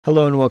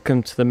Hello and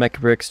welcome to the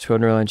MecaBricks to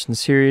Unreal Engine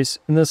series.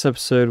 In this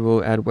episode,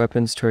 we'll add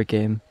weapons to our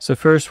game. So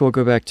first, we'll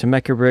go back to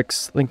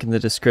MecaBricks, link in the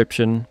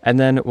description, and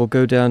then we'll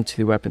go down to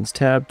the weapons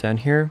tab down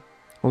here.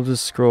 We'll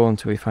just scroll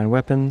until we find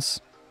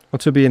weapons,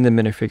 which will be in the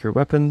minifigure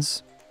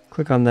weapons.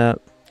 Click on that.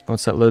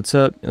 Once that loads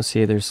up, you'll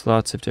see there's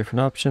lots of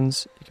different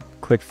options. You can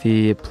click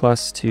the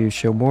plus to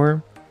show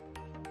more.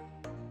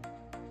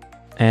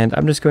 And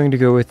I'm just going to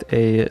go with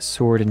a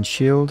sword and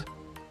shield.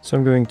 So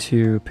I'm going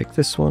to pick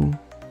this one.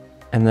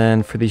 And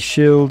then for the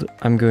shield,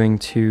 I'm going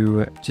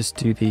to just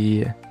do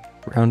the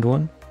round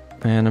one.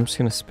 And I'm just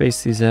going to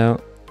space these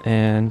out.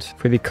 And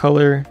for the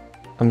color,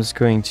 I'm just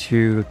going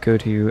to go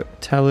to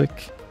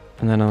metallic.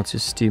 And then I'll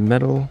just do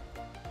metal.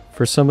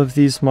 For some of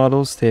these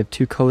models, they have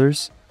two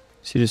colors.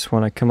 So you just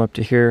want to come up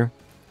to here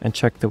and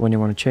check the one you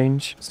want to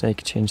change. So now you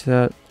can change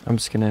that. I'm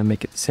just going to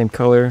make it the same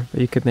color,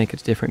 but you could make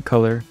it a different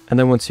color. And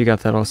then once you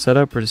got that all set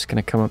up, we're just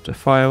going to come up to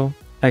File,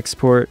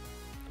 Export.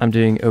 I'm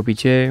doing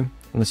OBJ.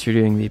 Unless you're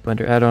doing the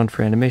Blender add-on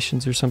for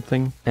animations or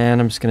something. And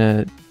I'm just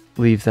going to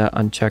leave that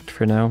unchecked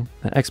for now.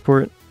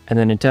 Export. And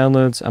then in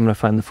Downloads, I'm going to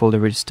find the folder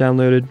we just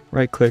downloaded,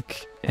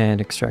 right-click,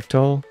 and extract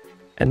all.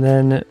 And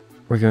then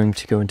we're going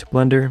to go into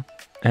Blender,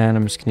 and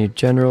I'm just going to do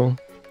General.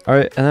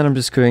 Alright, and then I'm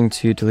just going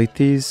to delete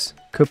these,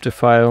 go up to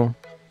File,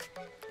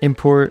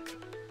 Import,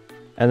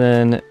 and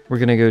then we're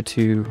going to go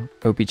to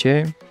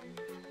OBJ.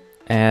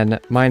 And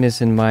mine is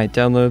in my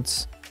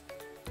Downloads.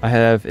 I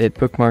have it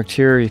bookmarked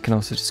here. You can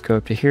also just go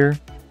up to here.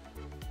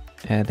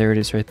 And there it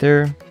is right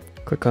there.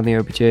 Click on the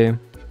OBJ,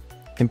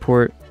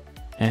 import,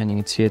 and you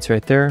can see it's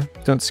right there.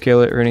 Don't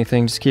scale it or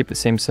anything, just keep it the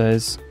same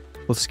size.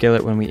 We'll scale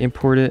it when we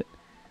import it.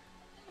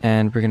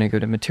 And we're going to go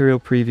to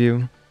Material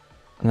Preview.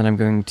 And then I'm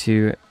going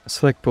to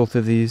select both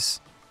of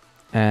these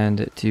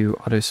and do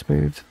Auto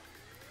Smooth.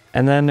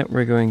 And then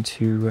we're going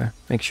to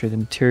make sure the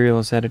material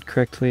is added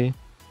correctly.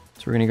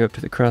 So we're going to go up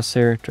to the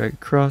crosshair, drag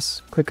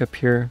across, click up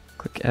here,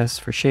 click S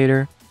for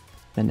shader,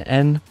 then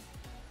N. And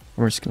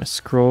we're just going to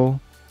scroll.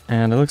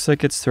 And it looks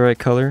like it's the right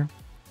color.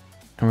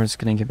 And we're just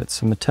going to give it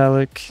some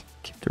metallic,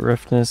 keep the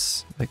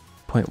roughness like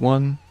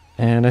 0.1.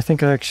 And I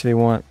think I actually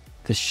want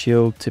the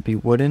shield to be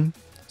wooden.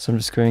 So I'm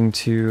just going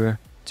to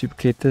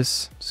duplicate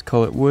this, just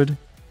call it wood.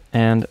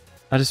 And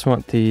I just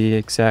want the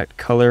exact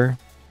color.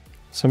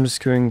 So I'm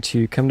just going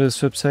to come to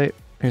this website.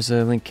 There's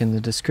a link in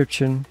the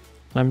description.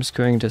 I'm just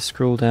going to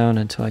scroll down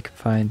until I can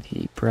find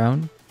the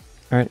brown.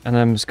 Alright, and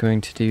I'm just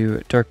going to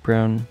do dark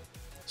brown.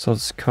 So I'll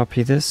just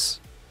copy this.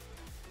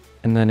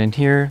 And then in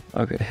here,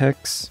 I'll go to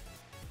Hex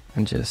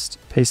and just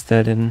paste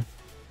that in.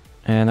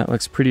 And that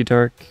looks pretty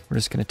dark. We're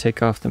just going to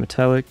take off the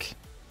metallic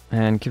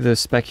and give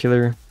this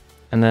specular.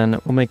 And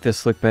then we'll make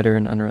this look better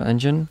in Unreal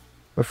Engine.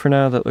 But for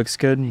now, that looks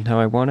good and how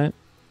I want it.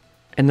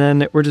 And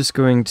then we're just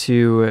going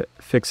to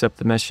fix up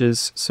the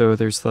meshes so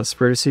there's less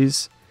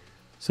vertices.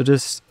 So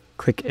just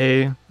click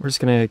A. We're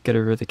just going to get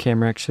over the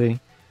camera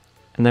actually.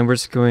 And then we're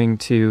just going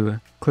to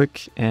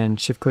click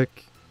and shift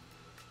click.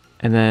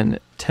 And then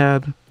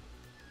Tab.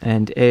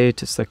 And A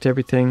to select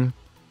everything,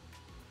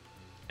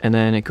 and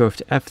then go up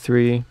to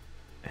F3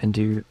 and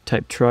do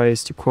type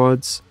tris to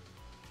quads,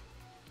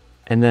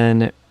 and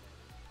then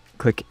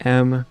click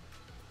M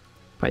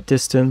by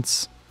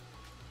distance,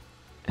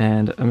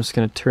 and I'm just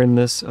going to turn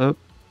this up,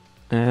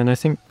 and I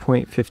think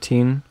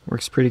 0.15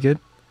 works pretty good.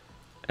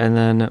 And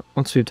then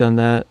once we've done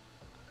that,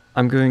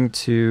 I'm going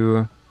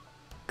to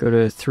go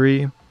to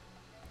 3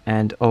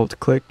 and alt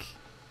click,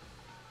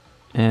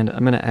 and I'm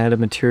going to add a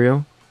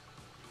material.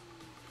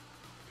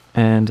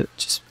 And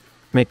just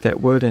make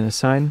that wood and a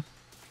sign.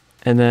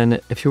 And then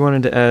if you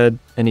wanted to add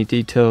any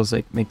details,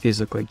 like make these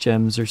look like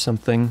gems or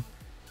something,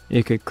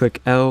 you could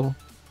click L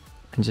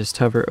and just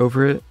hover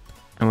over it.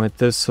 And with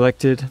those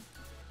selected,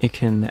 you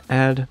can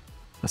add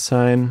a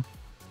sign,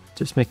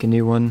 just make a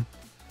new one.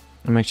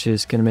 I'm actually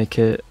just going to make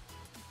it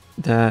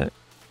that,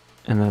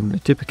 and I'm going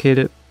to duplicate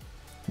it,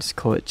 just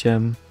call it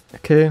gem.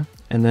 Okay,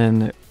 and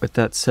then with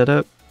that set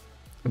up,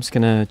 I'm just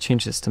going to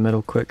change this to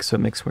metal quick so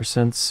it makes more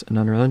sense in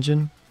Unreal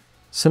Engine.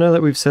 So now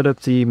that we've set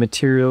up the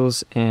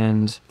materials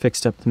and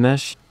fixed up the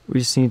mesh,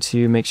 we just need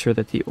to make sure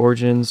that the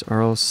origins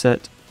are all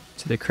set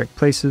to the correct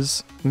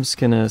places. I'm just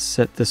going to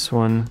set this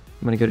one,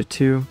 I'm going to go to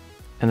 2,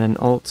 and then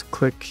Alt,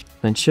 click,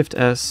 then Shift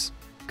S,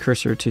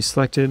 cursor to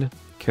selected,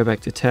 go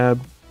back to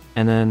Tab,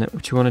 and then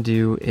what you want to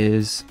do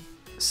is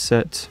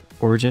set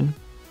origin,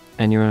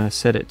 and you want to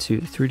set it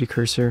to 3D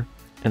cursor,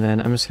 and then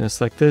I'm just going to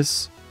select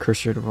this,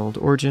 cursor to world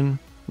origin,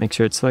 make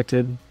sure it's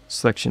selected,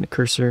 selection to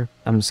cursor,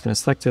 I'm just going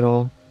to select it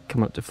all,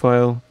 come up to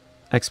File,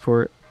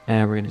 Export,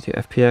 and we're going to do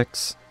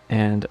FPX.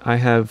 And I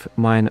have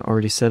mine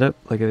already set up.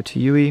 I go to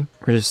UE.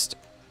 We're just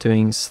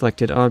doing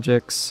selected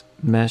objects,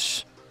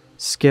 mesh,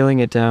 scaling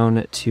it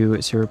down to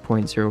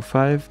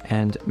 0.05,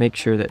 and make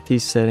sure that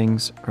these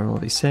settings are all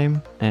the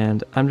same.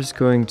 And I'm just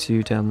going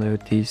to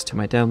download these to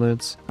my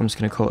downloads. I'm just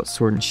going to call it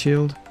Sword and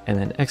Shield, and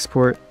then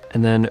export.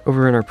 And then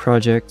over in our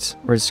project,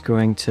 we're just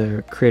going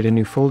to create a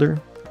new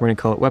folder. We're going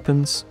to call it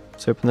Weapons.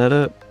 So open that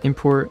up,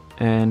 import,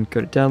 and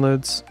go to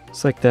Downloads.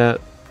 Select that,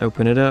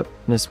 open it up,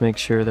 and just make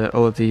sure that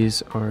all of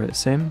these are the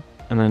same.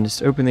 and then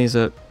just open these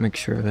up, make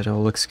sure that it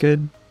all looks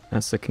good.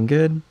 That's looking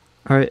good.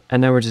 Alright,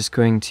 and now we're just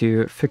going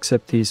to fix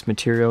up these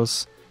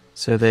materials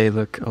so they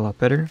look a lot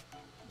better.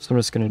 So I'm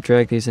just going to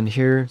drag these in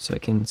here so I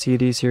can see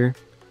it easier.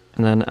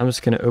 And then I'm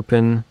just going to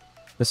open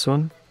this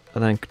one,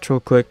 and then control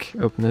click,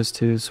 open those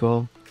two as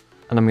well.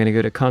 And I'm going to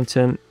go to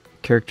content,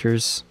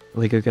 characters,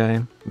 Lego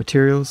guy,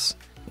 materials,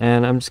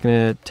 and I'm just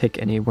going to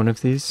take any one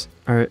of these.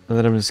 Alright, and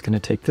then I'm just going to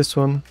take this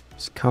one,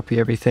 just copy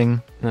everything,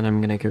 and then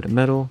I'm going to go to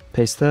metal,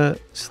 paste that,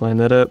 just line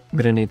that up.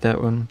 We don't need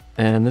that one.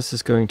 And this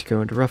is going to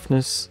go into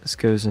roughness, this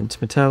goes into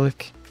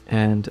metallic,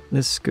 and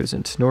this goes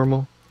into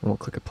normal. And we'll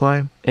click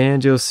apply,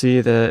 and you'll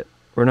see that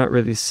we're not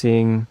really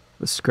seeing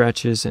the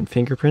scratches and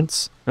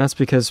fingerprints. And that's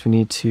because we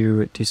need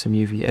to do some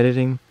UV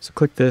editing. So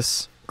click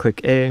this,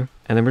 click A,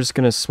 and then we're just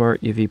going to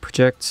smart UV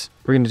project.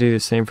 We're going to do the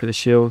same for the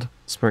shield,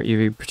 smart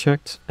UV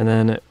project, and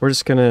then we're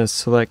just going to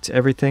select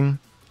everything,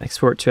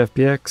 export to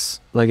FBX,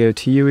 Lego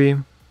to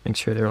UE, make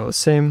sure they're all the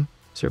same,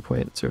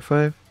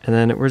 0.05, and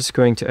then we're just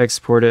going to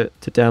export it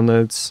to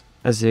downloads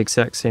as the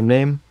exact same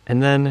name.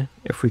 And then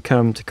if we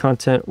come to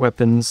content,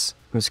 weapons,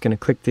 I'm just going to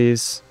click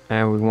these,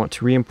 and we want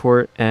to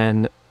re-import,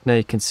 and now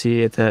you can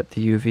see that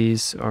the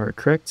UVs are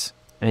correct,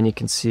 and you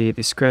can see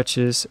the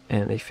scratches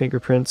and the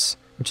fingerprints,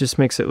 which just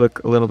makes it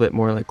look a little bit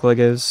more like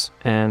Legos.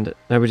 And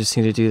now we just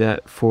need to do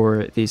that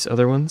for these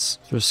other ones.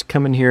 So just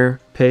come in here,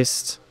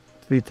 paste,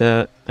 delete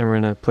that, and we're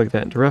going to plug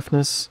that into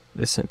roughness,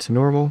 this into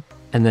normal.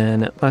 And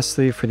then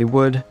lastly for the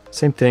wood,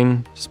 same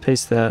thing, just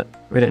paste that.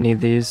 We don't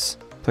need these,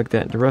 plug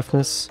that into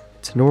roughness,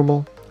 to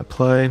normal,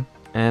 apply,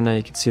 and now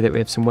you can see that we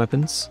have some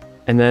weapons.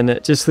 And then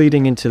just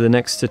leading into the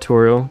next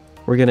tutorial,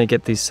 we're going to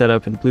get these set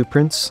up in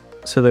blueprints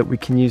so that we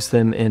can use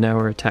them in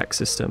our attack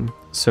system.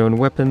 So in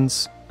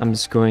weapons, I'm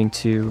just going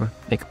to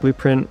make a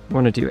blueprint. I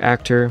want to do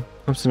actor.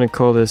 I'm just going to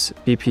call this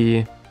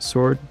BP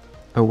sword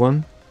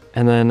 01.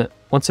 And then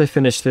once I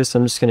finish this,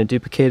 I'm just going to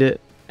duplicate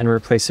it and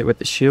replace it with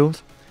the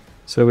shield,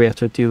 so we have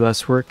to do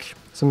less work.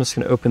 So I'm just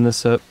going to open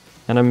this up,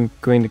 and I'm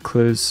going to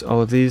close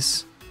all of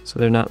these so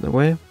they're not in the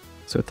way.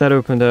 So with that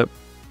opened up,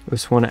 we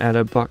just want to add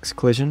a box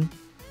collision,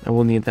 and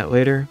we'll need that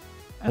later.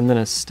 And then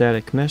a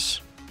static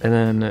mesh. And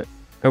then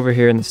over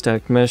here in the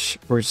static mesh,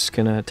 we're just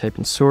going to type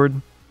in sword,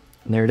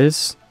 and there it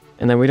is.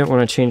 And then we don't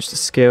want to change the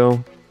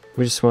scale.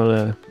 We just want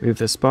to move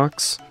this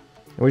box.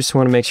 And we just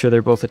want to make sure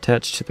they're both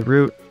attached to the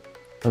root.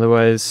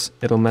 Otherwise,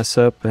 it'll mess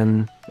up,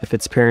 and if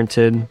it's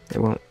parented,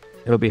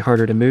 it'll be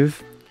harder to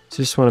move. So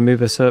just want to move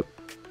this up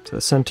to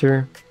the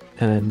center,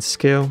 and then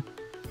scale.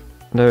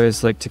 And I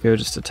always like to go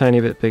just a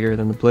tiny bit bigger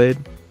than the blade.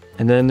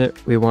 And then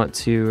we want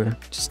to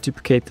just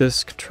duplicate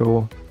this,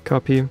 control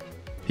copy,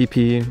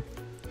 BP,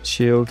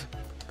 shield,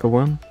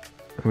 01.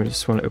 And we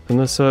just want to open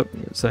this up,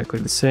 exactly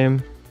the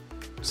same,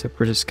 except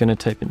we're just going to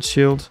type in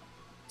shield.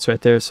 It's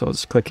right there, so I'll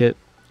just click it.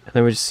 And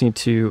then we just need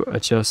to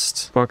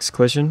adjust box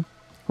collision.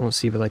 We'll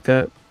see it like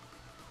that.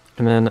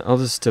 And then I'll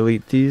just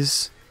delete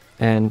these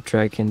and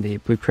drag in the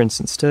blueprints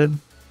instead.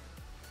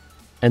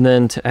 And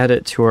then to add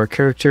it to our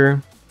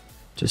character,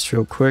 just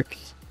real quick,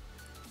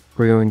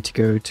 we're going to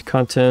go to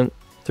content,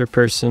 third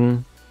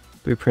person,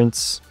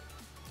 blueprints.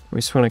 We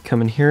just want to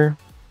come in here.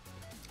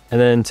 And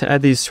then to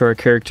add these to our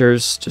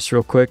characters, just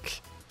real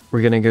quick,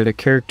 we're going to go to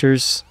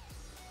characters,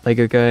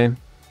 Lego guy,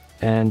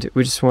 and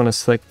we just want to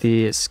select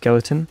the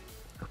skeleton,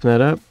 open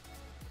that up,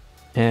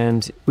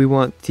 and we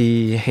want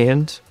the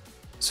hand.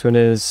 So in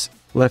his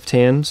left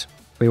hand,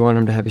 we want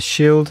him to have a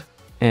shield,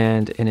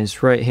 and in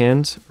his right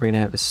hand, we're going to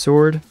have a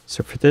sword.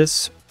 So for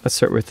this, let's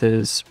start with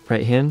his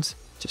right hand.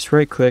 Just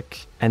right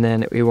click, and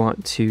then we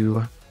want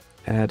to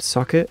add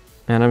socket,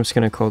 and I'm just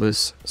going to call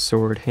this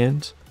sword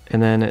hand.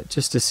 And then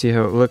just to see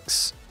how it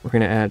looks, we're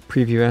going to add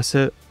preview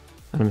asset,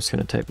 and I'm just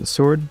going to type in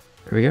sword.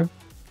 There we go.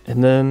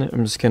 And then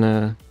I'm just going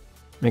to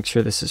make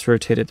sure this is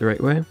rotated the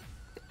right way. And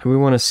we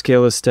want to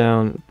scale this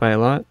down by a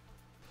lot.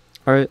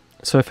 Alright,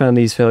 so I found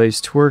these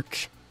values to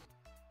work.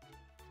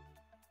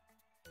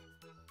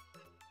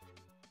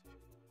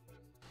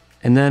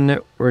 And then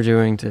we're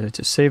going to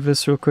just save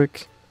this real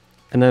quick.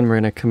 And then we're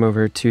going to come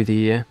over to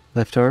the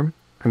left hand.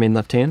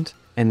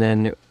 And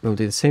then we'll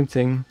do the same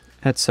thing,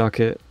 add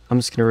socket. I'm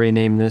just going to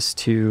rename this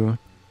to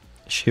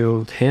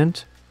shield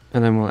hand.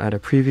 And then we'll add a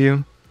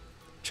preview,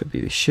 which will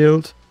be the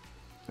shield.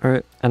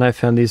 Alright, and I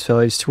found these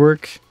values to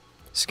work.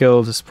 Scale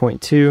is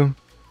 0.2, and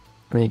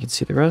then you can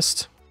see the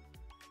rest.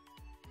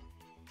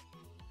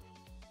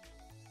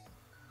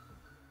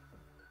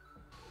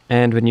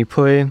 And when you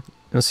play,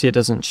 you'll see it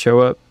doesn't show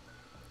up.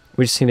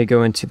 We just need to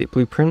go into the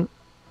blueprint.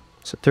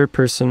 So third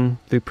person,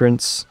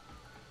 blueprints,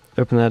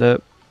 open that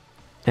up.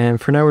 And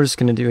for now we're just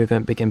going to do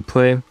event begin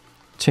play.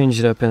 Change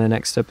it up in the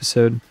next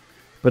episode.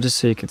 But just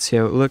so you can see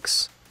how it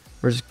looks,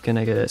 we're just going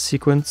to get a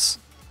sequence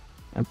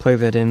and plug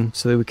that in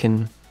so that we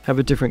can have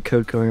a different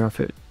code going off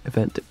at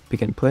event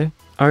begin play.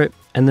 Alright,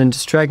 and then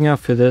just dragging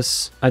off for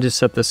this, I just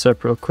set this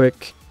up real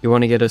quick. You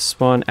want to get a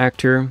spawn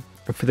actor.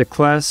 And for the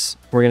class,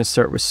 we're going to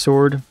start with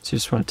sword. So you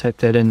just want to type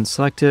that in and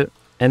select it.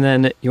 And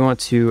then you want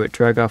to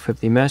drag off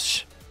of the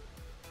mesh.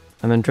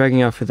 And then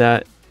dragging off of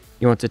that,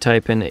 you want to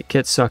type in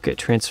get socket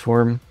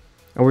transform.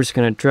 and we're just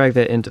going to drag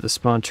that into the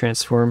spawn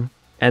transform.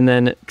 And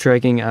then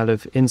dragging out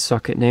of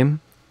in-socket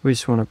name, we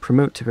just want to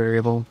promote to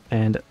variable,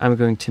 and I'm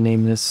going to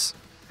name this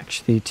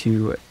actually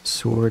to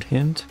sword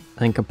hand.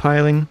 And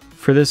compiling.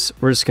 For this,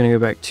 we're just going to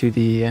go back to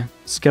the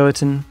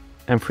skeleton,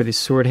 and for the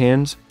sword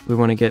hand, we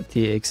want to get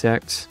the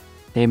exact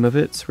name of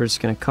it, so we're just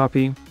going to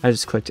copy. I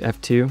just clicked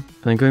F2, and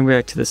then going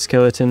back to the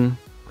skeleton,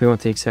 we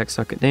want the exact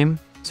socket name.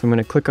 So I'm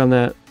going to click on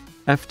that,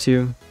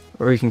 F2,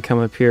 or we can come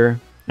up here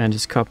and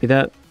just copy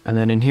that, and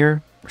then in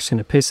here, we're just going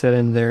to paste that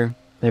in there.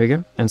 There we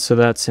go. And so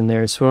that's in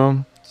there as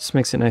well. Just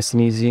makes it nice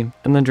and easy.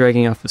 And then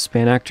dragging off the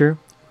span actor,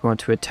 we want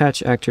to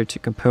attach actor to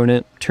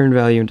component, turn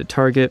value into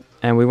target,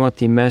 and we want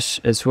the mesh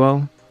as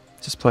well.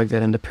 Just plug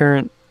that into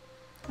parent,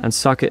 and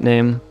socket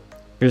name,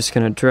 you're just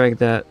going to drag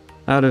that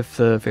out of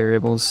the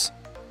variables,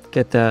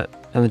 get that,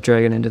 and then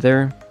drag it into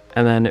there.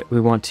 And then we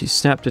want to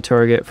snap to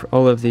target for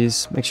all of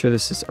these. Make sure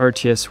this is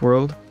RTS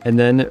world. And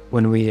then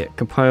when we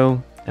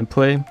compile and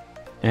play,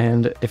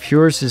 and if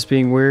yours is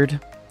being weird,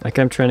 like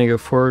I'm trying to go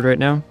forward right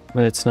now,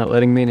 but it's not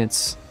letting me and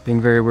it's being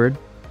very weird,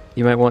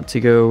 you might want to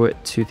go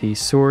to the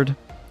sword,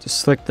 just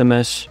select the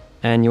mesh,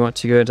 and you want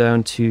to go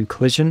down to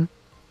collision.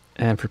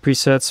 And for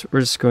presets,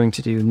 we're just going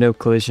to do no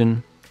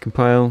collision,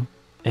 compile,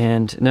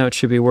 and now it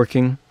should be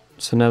working.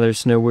 So now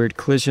there's no weird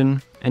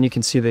collision, and you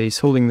can see that he's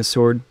holding the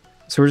sword.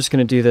 So we're just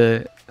going to do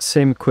the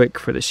same quick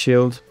for the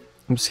shield.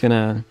 I'm just going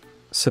to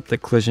set the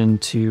collision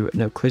to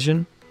no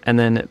collision. And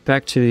then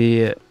back to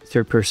the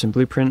third person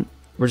blueprint,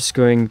 we're just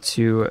going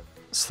to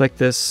select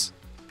this,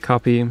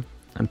 copy,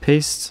 and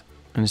paste,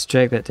 and just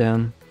drag that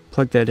down,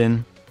 plug that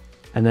in.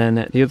 And then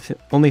the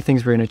only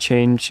things we're going to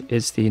change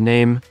is the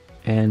name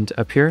and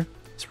up here.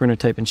 So we're going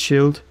to type in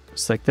shield,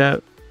 just like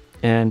that.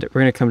 And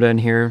we're going to come down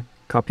here,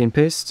 copy and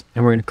paste,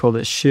 and we're going to call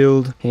this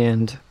shield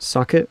hand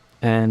socket.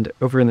 And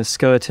over in the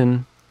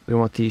skeleton, we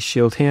want the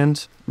shield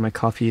hand. I'm going to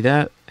copy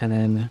that,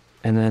 and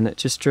then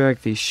just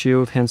drag the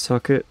shield hand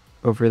socket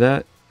over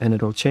that, and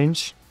it'll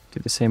change. Do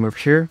the same over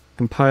here,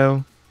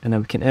 compile, and then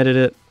we can edit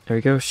it. There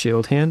we go,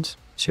 shield hand,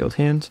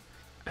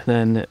 and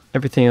then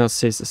everything else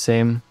stays the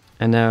same.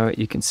 And now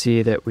you can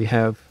see that we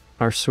have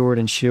our sword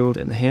and shield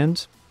in the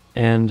hand.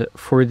 And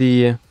for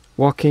the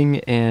walking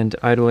and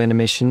idle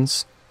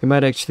animations, we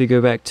might actually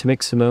go back to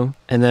Mixamo,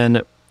 and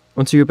then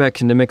once you go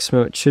back into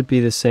Mixamo, it should be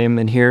the same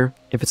in here.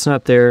 If it's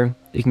not there,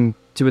 you can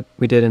do what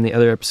we did in the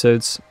other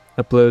episodes,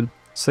 upload,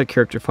 select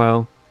character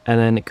file, and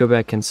then go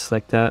back and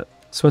select that.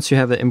 So once you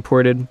have that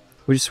imported,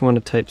 we just want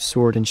to type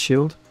sword and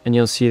shield, and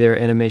you'll see their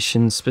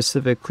animations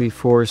specifically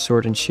for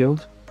sword and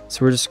shield.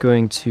 So we're just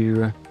going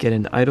to get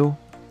into idle.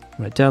 I'm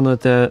going to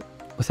download that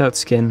without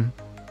skin,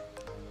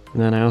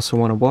 and then I also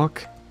want to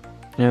walk,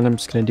 and I'm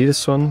just going to do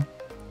this one.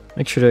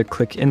 Make sure to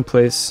click in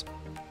place.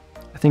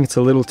 I think it's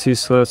a little too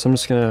slow, so I'm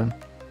just going to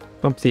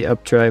bump the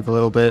up drive a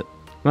little bit.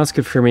 Well, that's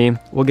good for me.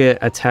 We'll get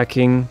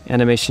attacking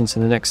animations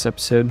in the next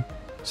episode.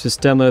 So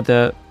just download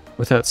that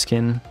without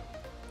skin.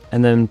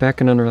 And then back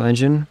in Unreal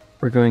Engine,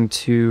 we're going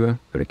to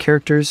go to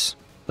characters,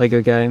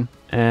 Lego guy,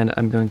 and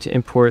I'm going to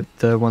import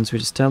the ones we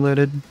just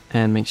downloaded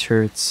and make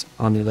sure it's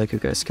on the Lego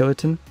guy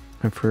skeleton.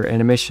 And for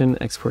animation,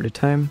 export to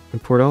time,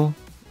 import all.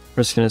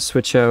 We're just going to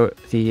switch out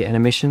the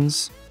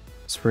animations.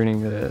 So we're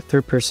going to go to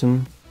third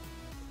person.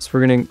 So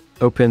we're going to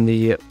open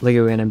the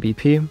Lego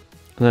NMBP, and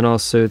then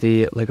also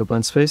the Lego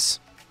blend space.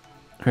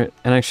 Alright,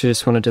 and I actually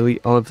just want to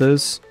delete all of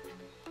those,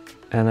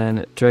 and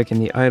then drag in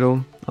the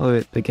idle all the way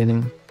at the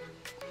beginning,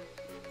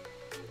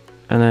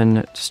 and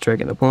then just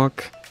drag in the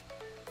block.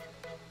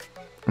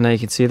 And now you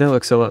can see that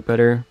looks a lot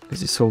better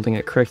because he's holding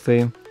it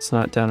correctly. It's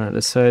not down on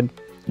the side.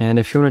 And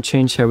if you want to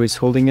change how he's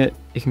holding it,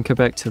 you can come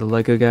back to the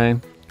Lego guy,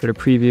 go to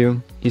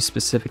preview, use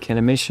specific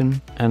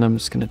animation, and I'm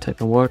just going to type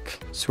in walk,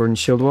 sword and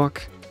shield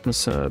walk. I'm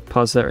just going to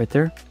pause that right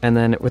there. And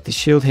then with the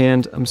shield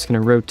hand, I'm just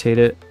going to rotate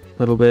it a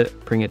little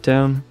bit, bring it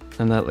down,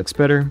 and that looks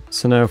better.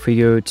 So now if we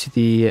go to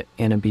the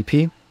anim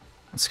BP,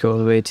 let's go all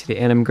the way to the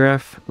anim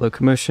graph,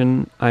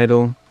 locomotion,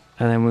 idle,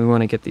 and then we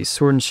want to get the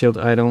sword and shield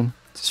idle.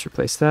 Just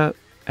replace that,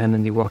 and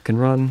then the walk and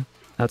run.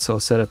 That's all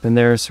set up in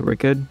there, so we're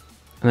good. And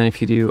then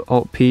if you do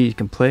Alt P, you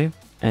can play,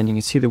 and you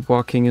can see the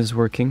walking is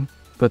working,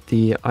 but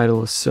the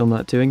idle is still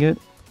not doing it.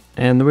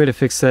 And the way to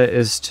fix that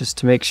is just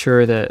to make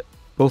sure that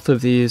both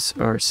of these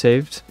are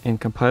saved and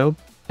compiled.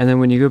 And then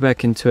when you go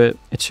back into it,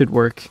 it should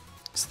work.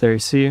 So there you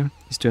see,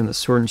 he's doing the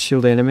sword and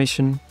shield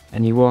animation,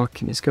 and you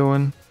walk and he's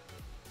going.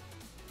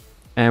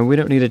 And we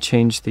don't need to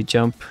change the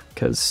jump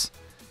because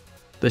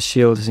the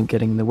shield isn't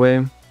getting in the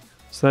way.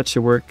 So that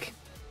should work.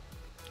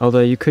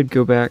 Although you could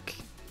go back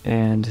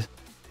and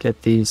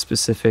get the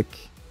specific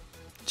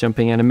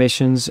jumping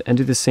animations and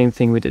do the same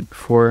thing we did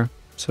before.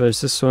 So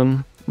there's this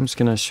one. I'm just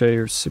going to show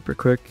you super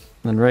quick.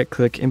 And then right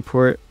click,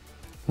 import.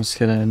 I'm just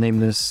going to name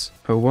this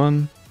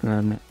 01, and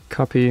then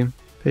copy,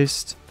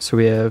 paste. So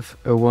we have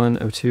 01,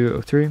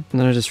 02, 03. And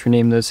then I just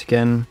rename those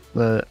again,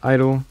 the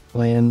idle,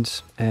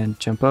 land, and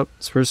jump up.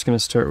 So we're just going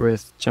to start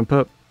with jump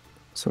up.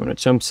 So when it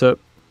jumps up,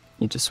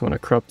 you just want to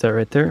crop that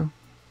right there.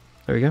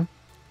 There we go.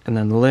 And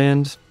then the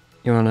land,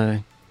 you want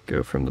to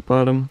go from the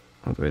bottom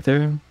all the way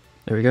there.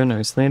 There we go, now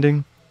he's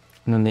landing.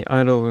 And then the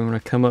idle, we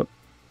want to come up,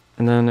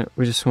 and then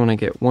we just want to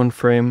get one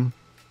frame.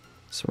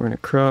 So we're going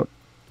to crop,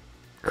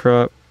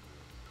 crop,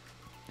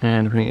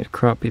 and we're going to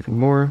crop even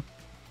more.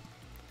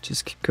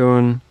 Just keep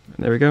going.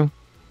 There we go.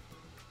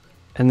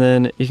 And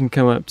then you can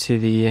come up to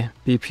the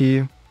BP.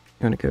 You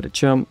want to go to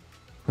jump.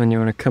 Then you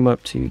want to come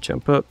up to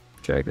jump up,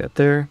 drag that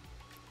there.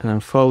 And then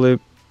fall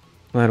loop,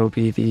 that'll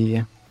be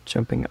the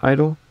jumping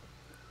idle.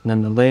 And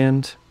then the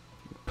land,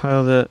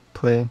 pile that,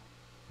 play. And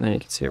then you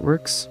can see it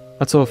works.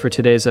 That's all for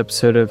today's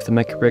episode of the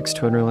MecaBricks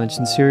to Unreal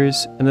Engine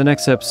series. In the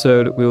next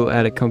episode, we will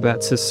add a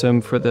combat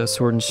system for the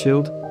sword and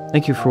shield.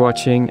 Thank you for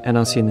watching, and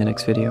I'll see you in the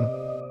next video.